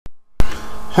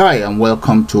Hi and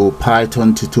welcome to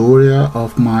Python tutorial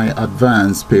of my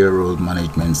advanced payroll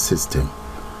management system.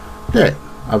 There,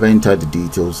 I've entered the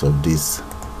details of this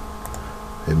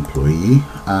employee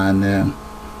and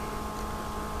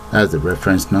that's the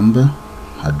reference number,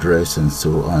 address and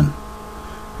so on.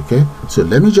 Okay, so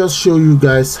let me just show you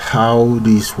guys how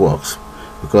this works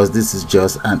because this is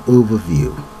just an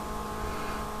overview.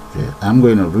 Okay, I'm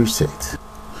going to reset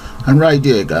and right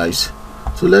there guys,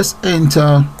 so let's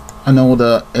enter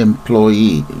another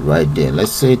employee right there.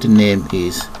 Let's say the name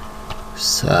is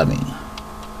Sammy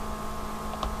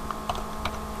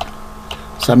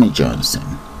Johnson.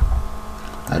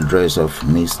 Address of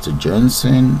Mr.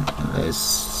 Johnson, let's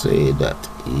say that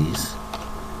is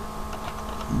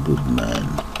Goodman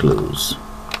Close,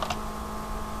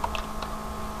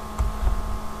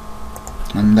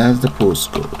 and that's the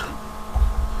postcode.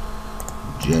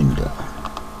 Gender,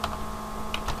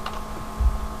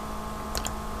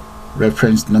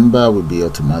 reference number will be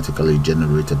automatically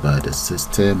generated by the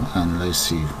system, and let's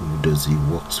see who does he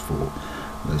works for.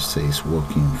 Let's say it's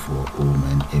working for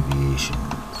Omen Aviation.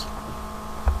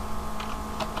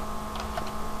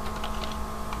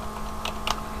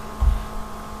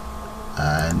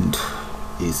 And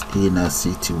his inner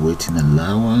city waiting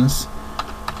allowance,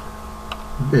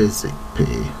 basic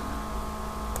pay,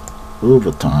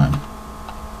 overtime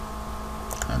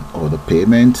and other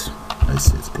payment. Let's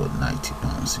say it's got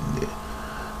 £90 in there,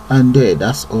 and there,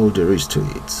 that's all there is to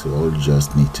it. So all you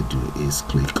just need to do is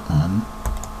click on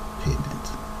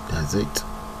payment. That's it.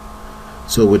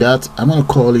 So with that, I'm going to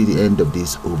call it the end of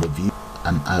this overview,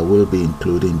 and I will be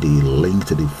including the link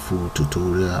to the full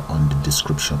tutorial on the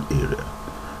description area.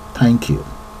 Thank you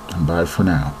and bye for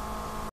now.